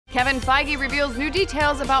Kevin Feige reveals new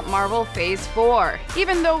details about Marvel Phase 4.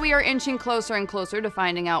 Even though we are inching closer and closer to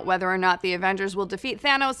finding out whether or not the Avengers will defeat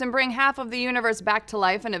Thanos and bring half of the universe back to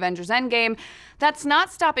life in Avengers Endgame, that's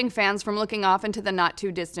not stopping fans from looking off into the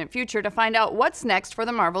not-too-distant future to find out what's next for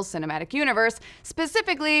the Marvel Cinematic Universe,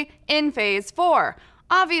 specifically in Phase 4.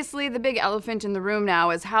 Obviously, the big elephant in the room now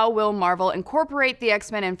is how will Marvel incorporate the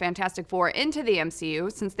X-Men and Fantastic Four into the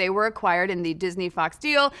MCU since they were acquired in the Disney-Fox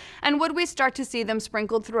deal, and would we start to see them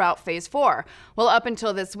sprinkled throughout Phase 4? Well, up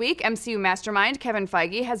until this week, MCU mastermind Kevin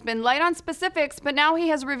Feige has been light on specifics, but now he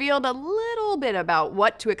has revealed a little bit about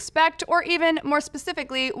what to expect, or even more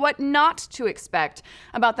specifically, what not to expect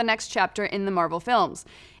about the next chapter in the Marvel films.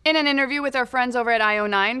 In an interview with our friends over at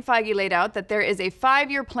IO9, Feige laid out that there is a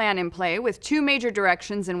 5-year plan in play with 2 major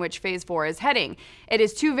directions in which Phase 4 is heading. It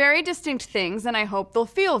is 2 very distinct things, and I hope they'll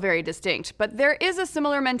feel very distinct, but there is a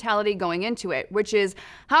similar mentality going into it, which is,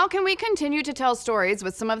 how can we continue to tell stories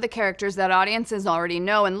with some of the characters that audiences already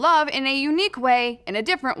know and love in a unique way, in a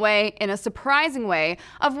different way, in a surprising way,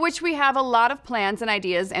 of which we have a lot of plans and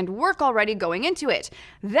ideas and work already going into it.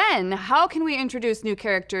 Then, how can we introduce new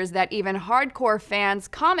characters that even hardcore fans,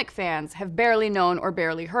 comic fans, have barely known or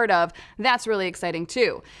barely heard of? That's really exciting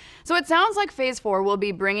too. So it sounds like Phase 4 will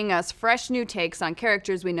be bringing us fresh new takes on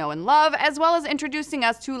characters we know and love, as well as introducing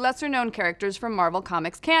us to lesser-known characters from Marvel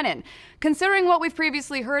Comics canon. Considering what we've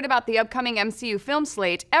previously heard about the upcoming MCU film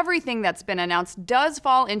slate, everything that's been announced does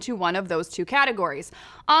fall into one of those 2 categories.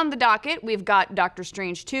 On the docket, we've got Doctor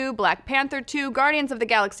Strange 2, Black Panther 2, Guardians of the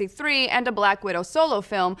Galaxy 3, and a Black Widow solo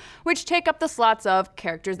film, which take up the slots of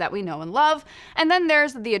characters that we know and love. And then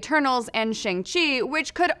there's the Eternals and Shang-Chi,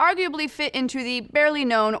 which could arguably fit into the barely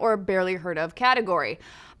known or barely heard of category.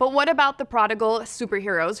 But what about the prodigal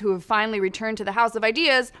superheroes who have finally returned to the House of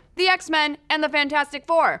Ideas, the X-Men and the Fantastic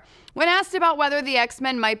Four? When asked about whether the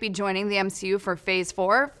X-Men might be joining the MCU for Phase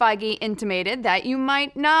 4, Feige intimated that you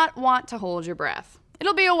might not want to hold your breath.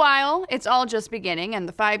 It'll be a while, it's all just beginning, and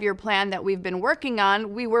the 5-year plan that we've been working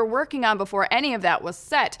on, we were working on before any of that was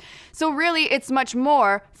set. So really, it's much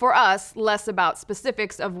more, for us, less about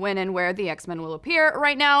specifics of when and where the X-Men will appear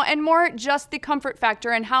right now, and more just the comfort factor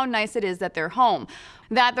and how nice it is that they're home.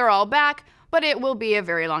 That they're all back, but it will be a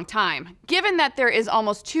very long time. Given that there is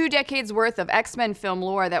almost 2 decades worth of X-Men film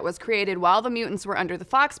lore that was created while the mutants were under the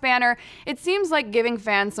Fox banner, it seems like giving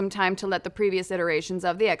fans some time to let the previous iterations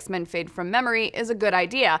of the X-Men fade from memory is a good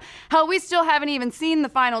idea. Hell, we still haven't even seen the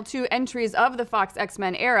final 2 entries of the Fox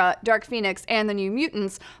X-Men era, Dark Phoenix and the New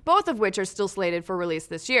Mutants, both of which are still slated for release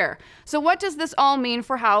this year. So what does this all mean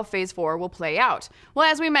for how Phase 4 will play out?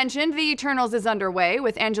 Well, as we mentioned, the Eternals is underway,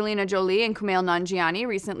 with Angelina Jolie and Kumail Nanjiani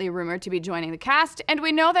recently rumored to be joining the cast, and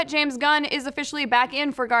we know that James Gunn is officially back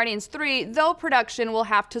in for Guardians 3, though production will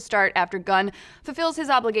have to start after Gunn fulfills his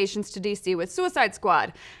obligations to DC with Suicide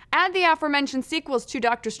Squad. Add the aforementioned sequels to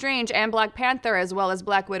Doctor Strange and Black Panther, as well as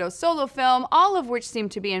Black Widow's solo film, all of which seem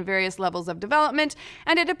to be in various levels of development,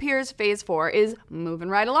 and it appears Phase 4 is moving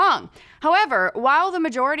right along. However, while the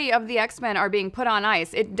majority of the X-Men are being put on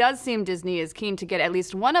ice, it does seem Disney is keen to get at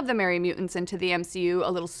least one of the Merry Mutants into the MCU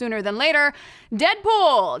a little sooner than later.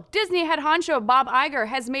 Deadpool! Disney head honcho Bob Iger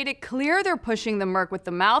has made it clear they're pushing the Merc with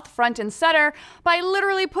the mouth front and center by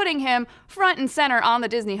literally putting him front and center on the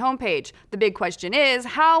Disney homepage. The big question is,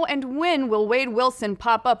 how and when will Wade Wilson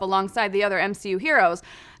pop up alongside the other MCU heroes?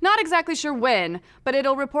 Not exactly sure when, but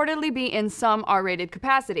it'll reportedly be in some R-rated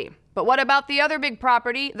capacity. But what about the other big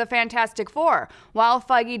property, the Fantastic Four? While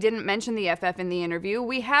Feige didn't mention the FF in the interview,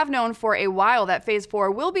 we have known for a while that Phase 4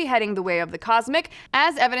 will be heading the way of the cosmic,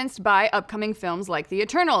 as evidenced by upcoming films like The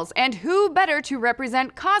Eternals. And who better to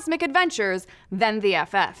represent cosmic adventures than the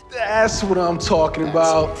FF? That's what I'm talking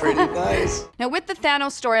about. That's pretty nice. Now, with the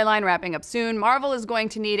Thanos storyline wrapping up soon, Marvel is going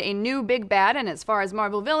to need a new big bad, and as far as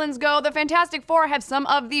Marvel villains go, the Fantastic Four have some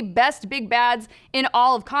of the best big bads in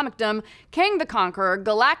all of comicdom: Kang the Conqueror,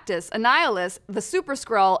 Galactus, Annihilus, the Super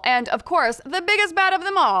Skrull, and, of course, the biggest bad of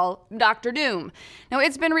them all, Doctor Doom. Now,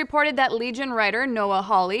 it's been reported that Legion writer Noah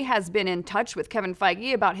Hawley has been in touch with Kevin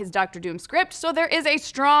Feige about his Doctor Doom script, so there is a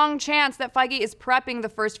strong chance that Feige is prepping the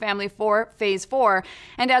first family for Phase 4.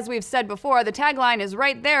 And as we've said before, the tagline is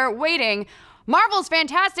right there, waiting: Marvel's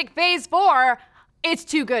Fantastic Phase 4, it's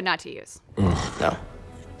too good not to use. No.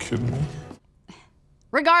 Kidding me?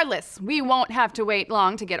 Regardless, we won't have to wait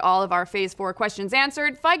long to get all of our Phase 4 questions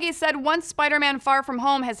answered. Feige said once Spider-Man Far From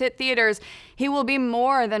Home has hit theaters, he will be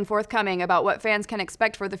more than forthcoming about what fans can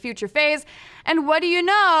expect for the future phase. And what do you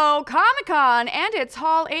know? Comic-Con and its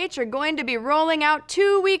Hall H are going to be rolling out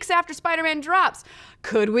 2 weeks after Spider-Man drops.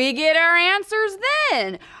 Could we get our answers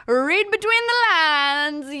then? Read between the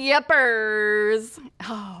lines, yuppers.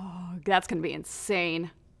 Oh, that's gonna be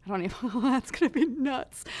insane. I don't even, that's gonna be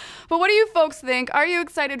nuts. But what do you folks think? Are you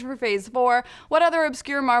excited for Phase 4? What other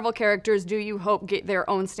obscure Marvel characters do you hope get their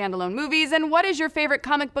own standalone movies? And what is your favorite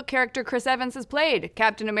comic book character Chris Evans has played?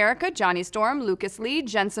 Captain America, Johnny Storm, Lucas Lee,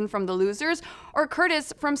 Jensen from The Losers, or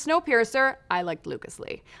Curtis from Snowpiercer? I liked Lucas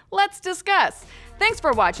Lee. Let's discuss. Thanks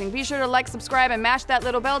for watching. Be sure to like, subscribe, and mash that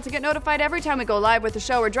little bell to get notified every time we go live with the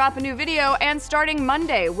show or drop a new video. And starting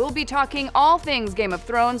Monday, we'll be talking all things Game of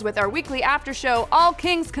Thrones with our weekly after show, All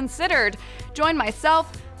Kings Considered. Join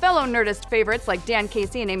myself, fellow Nerdist favorites like Dan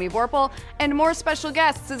Casey and Amy Vorpal, and more special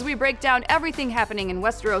guests as we break down everything happening in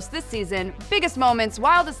Westeros this season, biggest moments,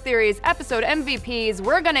 wildest theories, episode MVPs.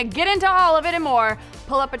 We're gonna get into all of it and more.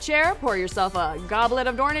 Pull up a chair, pour yourself a goblet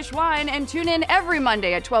of Dornish wine, and tune in every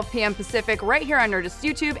Monday at 12 p.m. Pacific right here on Nerdist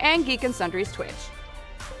YouTube and Geek and Sundry's Twitch.